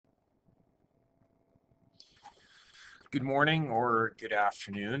Good morning or good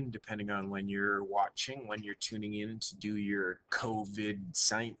afternoon, depending on when you're watching, when you're tuning in to do your COVID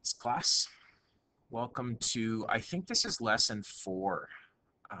science class. Welcome to, I think this is lesson 4.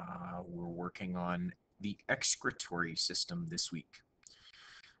 We're working on the excretory system this week.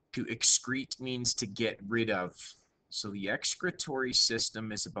 To excrete means to get rid of. So the excretory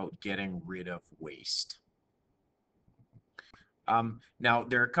system is about getting rid of waste. Now,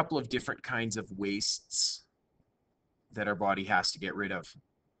 there are a couple of different kinds of wastes that our body has to get rid of.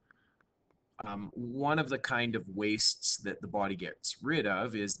 One of the kind of wastes that the body gets rid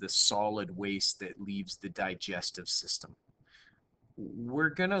of is the solid waste that leaves the digestive system. We're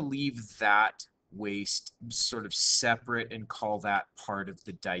going to leave that waste sort of separate and call that part of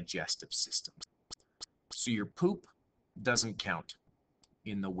the digestive system. So your poop doesn't count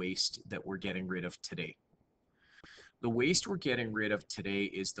in the waste that we're getting rid of today. The waste we're getting rid of today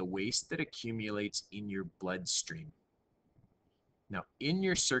is the waste that accumulates in your bloodstream. Now, in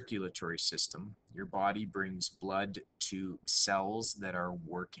your circulatory system, your body brings blood to cells that are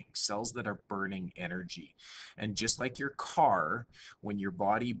working, cells that are burning energy. And just like your car, when your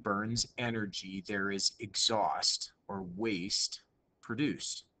body burns energy, there is exhaust or waste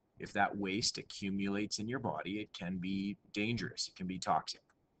produced. If that waste accumulates in your body, it can be dangerous, it can be toxic.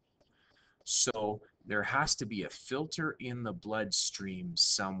 So there has to be a filter in the bloodstream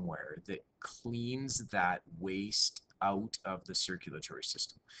somewhere that cleans that waste out of the circulatory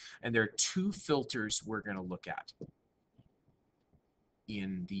system. And there are two filters we're going to look at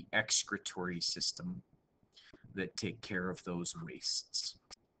in the excretory system that take care of those wastes.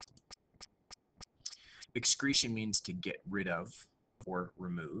 Excretion means to get rid of or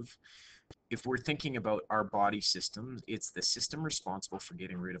remove. If we're thinking about our body system, it's the system responsible for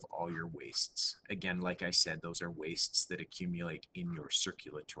getting rid of all your wastes. Again, like I said, those are wastes that accumulate in your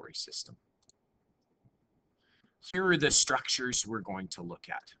circulatory system. Here are the structures we're going to look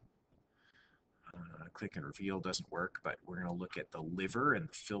at. Click and reveal doesn't work, but we're going to look at the liver and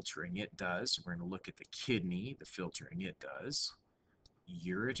the filtering it does. We're going to look at the kidney, the filtering it does.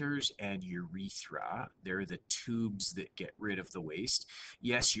 Ureters and urethra, they're the tubes that get rid of the waste.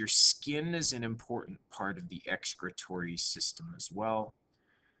 Yes, your skin is an important part of the excretory system as well.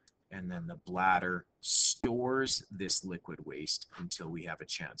 And then the bladder stores this liquid waste until we have a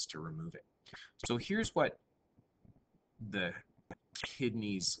chance to remove it. So here's what the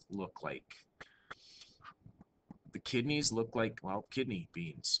kidneys look like. The kidneys look like, well, kidney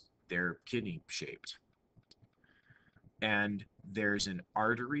beans. They're kidney shaped. And there's an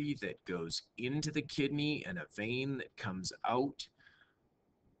artery that goes into the kidney and a vein that comes out.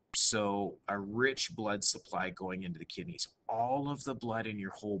 So a rich blood supply going into the kidneys. All of the blood in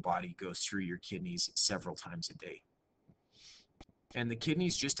your whole body goes through your kidneys several times a day. And the kidney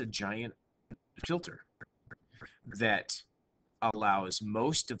is just a giant filter that allows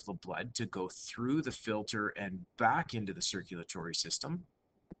most of the blood to go through the filter and back into the circulatory system.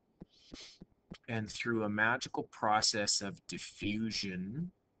 And through a magical process of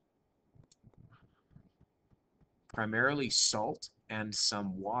diffusion, primarily salt and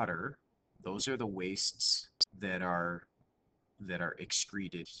some water, those are the wastes that are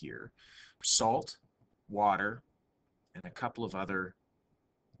excreted here. Salt, water, and a couple of other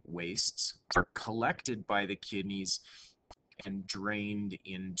wastes are collected by the kidneys and drained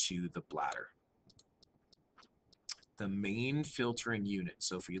into the bladder. The main filtering unit,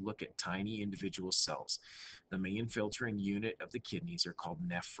 so if you look at tiny individual cells, the main filtering unit of the kidneys are called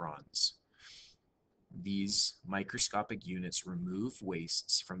nephrons. These microscopic units remove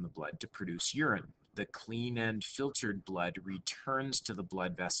wastes from the blood to produce urine. The clean and filtered blood returns to the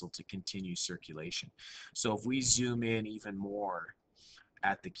blood vessel to continue circulation. So if we zoom in even more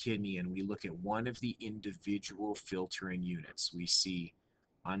at the kidney and we look at one of the individual filtering units, we see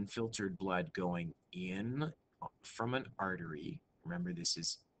unfiltered blood going in from an artery. Remember, this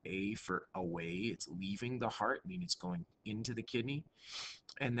is A for away. It's leaving the heart, meaning it's going into the kidney.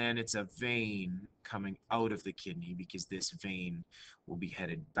 And then it's a vein coming out of the kidney because this vein will be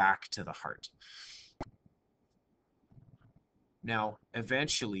headed back to the heart. Now,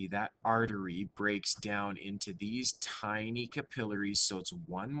 eventually that artery breaks down into these tiny capillaries, so it's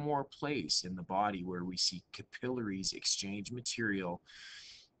one more place in the body where we see capillaries exchange material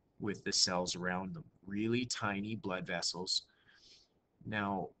with the cells around them. Really tiny blood vessels.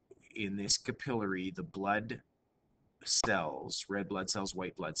 Now, in this capillary, the blood cells, red blood cells,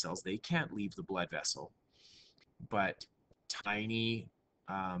 white blood cells, they can't leave the blood vessel, but tiny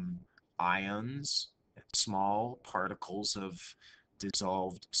ions, small particles of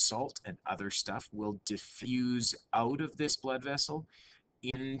dissolved salt and other stuff will diffuse out of this blood vessel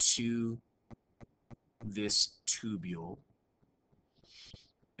into this tubule,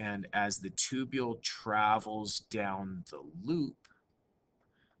 and as the tubule travels down the loop,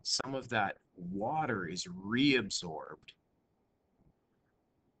 some of that water is reabsorbed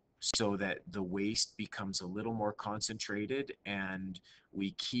so that the waste becomes a little more concentrated and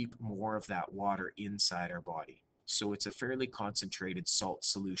we keep more of that water inside our body. So it's a fairly concentrated salt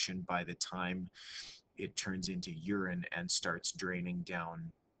solution by the time it turns into urine and starts draining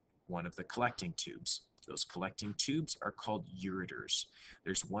down one of the collecting tubes. Those collecting tubes are called ureters.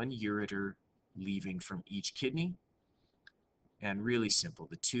 There's one ureter leaving from each kidney, and really simple.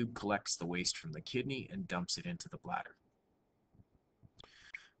 The tube collects the waste from the kidney and dumps it into the bladder.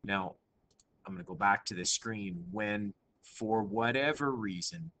 Now, I'm going to go back to the screen. When, for whatever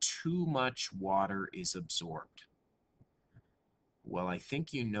reason, too much water is absorbed, well, I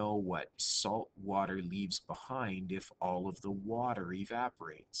think you know what salt water leaves behind if all of the water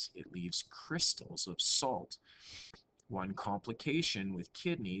evaporates. It leaves crystals of salt. One complication with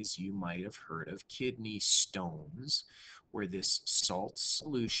kidneys, you might have heard of kidney stones, where this salt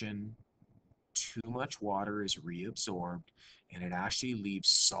solution, too much water is reabsorbed, and it actually leaves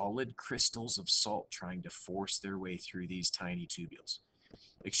solid crystals of salt trying to force their way through these tiny tubules.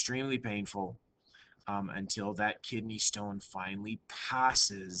 Extremely painful until that kidney stone finally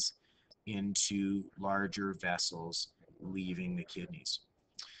passes into larger vessels, leaving the kidneys.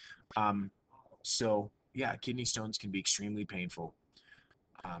 So yeah, kidney stones can be extremely painful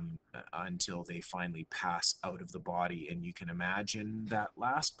until they finally pass out of the body. And you can imagine that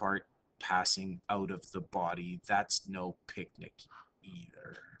last part, passing out of the body, that's no picnic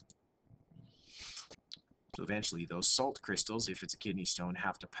either. So eventually those salt crystals, if it's a kidney stone,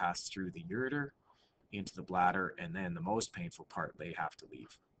 have to pass through the ureter into the bladder, and then the most painful part, they have to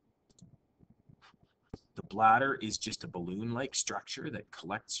leave. The bladder is just a balloon-like structure that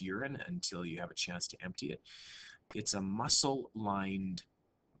collects urine until you have a chance to empty it. It's a muscle-lined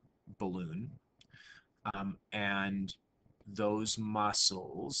balloon, and those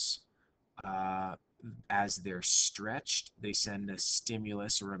muscles, as they're stretched, they send a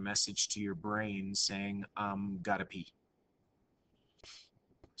stimulus or a message to your brain saying, gotta pee.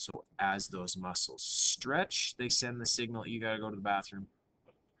 So as those muscles stretch, they send the signal, you gotta go to the bathroom.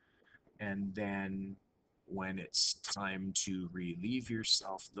 And then when it's time to relieve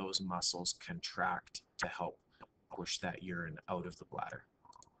yourself, those muscles contract to help push that urine out of the bladder.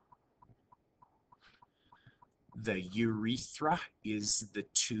 The urethra is the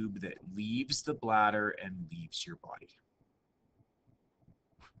tube that leaves the bladder and leaves your body.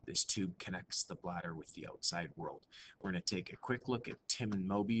 This tube connects the bladder with the outside world. We're going to take a quick look at Tim and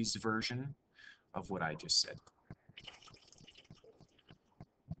Moby's version of what I just said.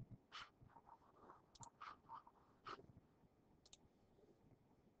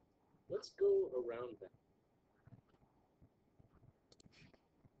 Let's go around that.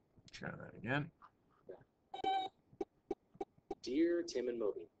 Try that again. Dear Tim and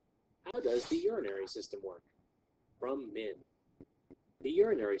Moby, how does the urinary system work? From Min. The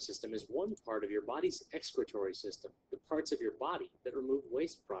urinary system is one part of your body's excretory system, the parts of your body that remove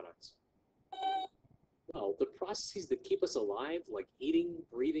waste products. Well, the processes that keep us alive, like eating,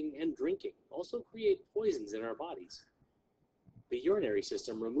 breathing, and drinking, also create poisons in our bodies. The urinary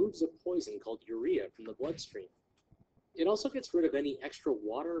system removes a poison called urea from the bloodstream. It also gets rid of any extra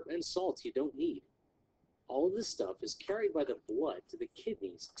water and salts you don't need. All of this stuff is carried by the blood to the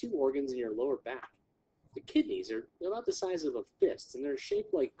kidneys, two organs in your lower back. The kidneys are about the size of a fist, and they're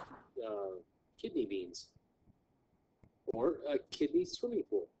shaped like kidney beans, or a kidney swimming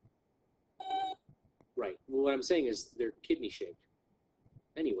pool. Right, well, what I'm saying is they're kidney-shaped.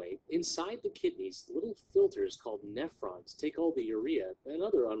 Anyway, inside the kidneys, little filters called nephrons take all the urea and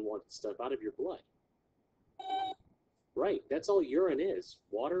other unwanted stuff out of your blood. Right, that's all urine is,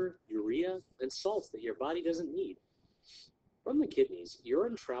 water, urea, and salts that your body doesn't need. From the kidneys,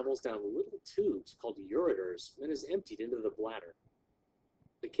 urine travels down little tubes called ureters and is emptied into the bladder.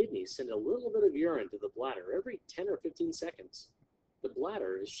 The kidneys send a little bit of urine to the bladder every 10 or 15 seconds. The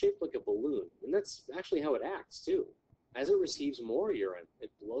bladder is shaped like a balloon, and that's actually how it acts, too. As it receives more urine,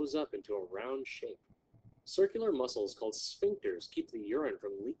 it blows up into a round shape. Circular muscles called sphincters keep the urine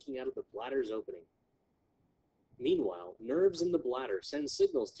from leaking out of the bladder's opening. Meanwhile, nerves in the bladder send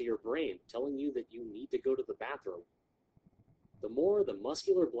signals to your brain telling you that you need to go to the bathroom. The more the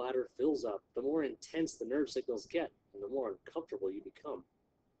muscular bladder fills up, the more intense the nerve signals get, and the more uncomfortable you become.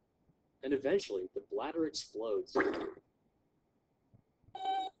 And eventually, the bladder explodes.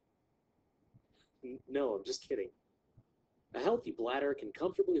 No, I'm just kidding. A healthy bladder can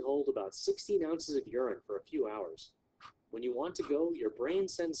comfortably hold about 16 ounces of urine for a few hours. When you want to go, your brain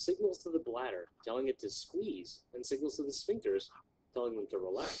sends signals to the bladder, telling it to squeeze, and signals to the sphincters, telling them to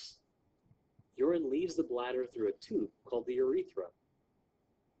relax. Urine leaves the bladder through a tube called the urethra.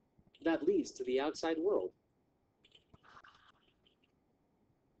 That leads to the outside world.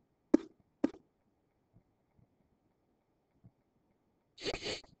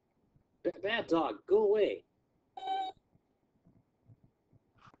 Bad dog, go away.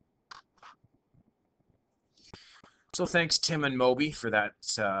 So thanks Tim and Moby for that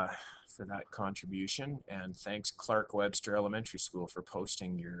contribution, and thanks Clark Webster Elementary School for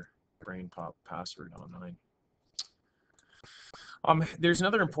posting your brain pop password online. There's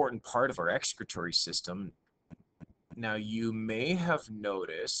another important part of our excretory system. Now you may have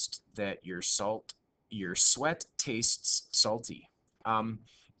noticed that your sweat tastes salty, um,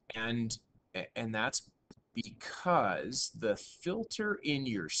 and and that's because the filter in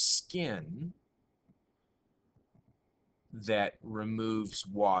your skin that removes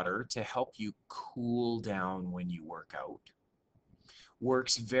water to help you cool down when you work out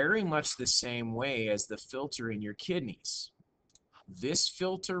works very much the same way as the filter in your kidneys. This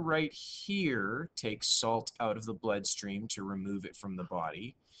filter right here takes salt out of the bloodstream to remove it from the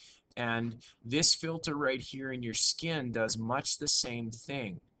body. And this filter right here in your skin does much the same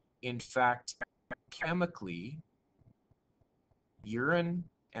thing. In fact, chemically, urine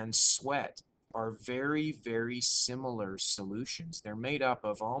and sweat are very, very similar solutions. They're made up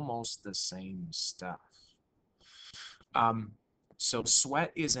of almost the same stuff. So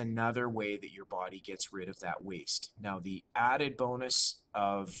sweat is another way that your body gets rid of that waste. Now, the added bonus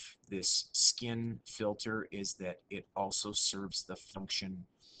of this skin filter is that it also serves the function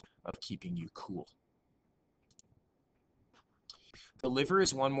of keeping you cool. The liver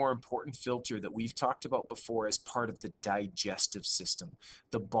is one more important filter that we've talked about before as part of the digestive system.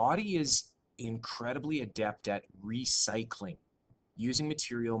 The body is incredibly adept at recycling, using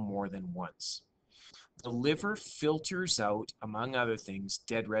material more than once. The liver filters out, among other things,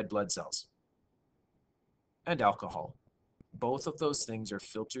 dead red blood cells and alcohol. Both of those things are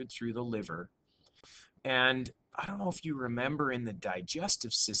filtered through the liver. And I don't know if you remember in the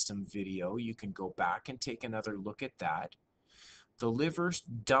digestive system video, you can go back and take another look at that. The liver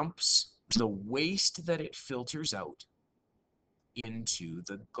dumps the waste that it filters out into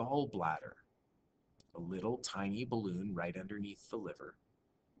the gallbladder, a little tiny balloon right underneath the liver.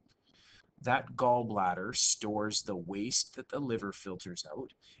 That gallbladder stores the waste that the liver filters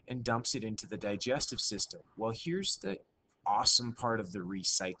out and dumps it into the digestive system. Well, here's the awesome part of the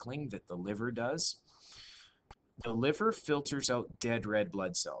recycling that the liver does. The liver filters out dead red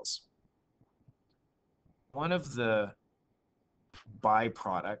blood cells. One of the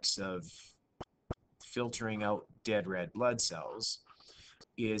byproducts of filtering out dead red blood cells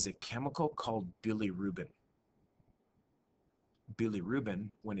is a chemical called bilirubin. Bilirubin,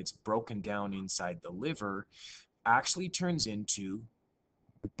 when it's broken down inside the liver, actually turns into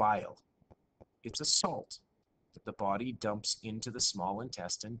bile. It's a salt that the body dumps into the small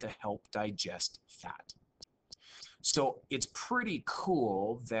intestine to help digest fat. So it's pretty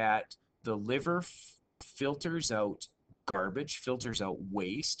cool that the liver filters out garbage, filters out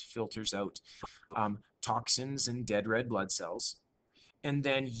waste, filters out toxins and dead red blood cells, and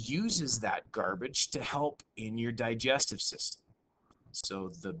then uses that garbage to help in your digestive system.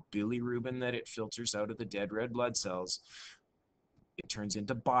 So the bilirubin that it filters out of the dead red blood cells, it turns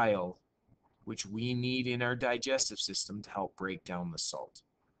into bile, which we need in our digestive system to help break down the salt.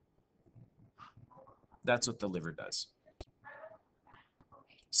 That's what the liver does.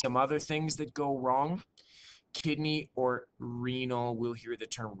 Some other things that go wrong, kidney or renal, we'll hear the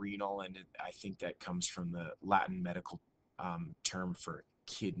term renal, and I think that comes from the Latin medical term for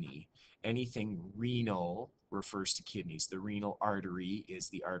kidney. Anything renal refers to kidneys. The renal artery is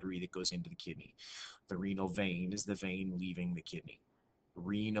the artery that goes into the kidney. The renal vein is the vein leaving the kidney.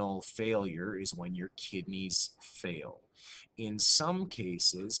 Renal failure is when your kidneys fail. In some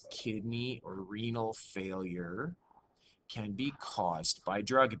cases, kidney or renal failure can be caused by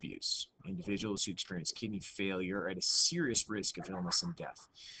drug abuse. Individuals who experience kidney failure are at a serious risk of illness and death.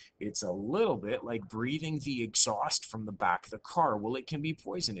 It's a little bit like breathing the exhaust from the back of the car. Well, it can be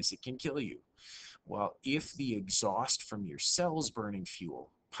poisonous. It can kill you. Well, if the exhaust from your cells burning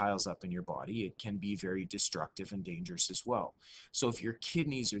fuel piles up in your body, it can be very destructive and dangerous as well. So if your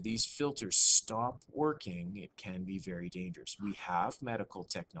kidneys or these filters stop working, it can be very dangerous. We have medical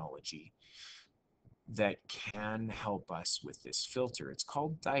technology that can help us with this filter. It's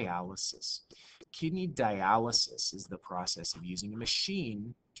called dialysis. Kidney dialysis is the process of using a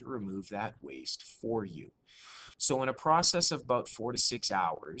machine to remove that waste for you. So in a process of about 4 to 6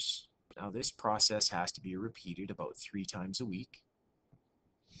 hours, Now, this process has to be repeated about 3 times a week.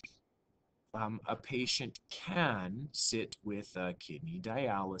 A patient can sit with a kidney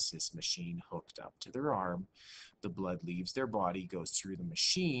dialysis machine hooked up to their arm. The blood leaves their body, goes through the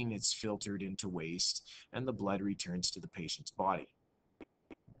machine, it's filtered into waste, and the blood returns to the patient's body.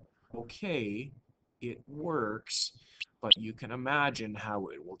 Okay, it works, but you can imagine how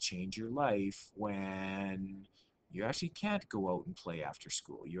it will change your life when you actually can't go out and play after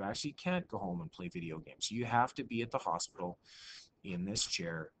school. You actually can't go home and play video games. You have to be at the hospital in this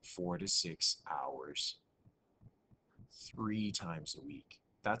chair 4 to 6 hours, 3 times a week.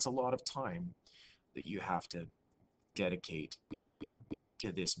 That's a lot of time that you have to dedicate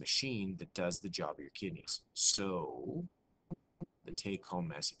to this machine that does the job of your kidneys. So the take home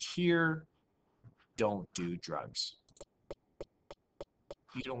message here, don't do drugs.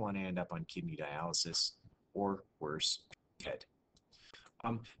 You don't want to end up on kidney dialysis or worse, dead.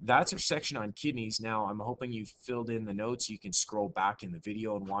 That's our section on kidneys. Now, I'm hoping you've filled in the notes. You can scroll back in the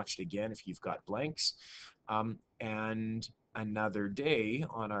video and watch it again if you've got blanks. And another day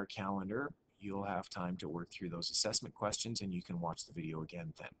on our calendar, you'll have time to work through those assessment questions and you can watch the video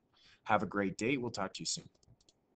again then. Have a great day. We'll talk to you soon.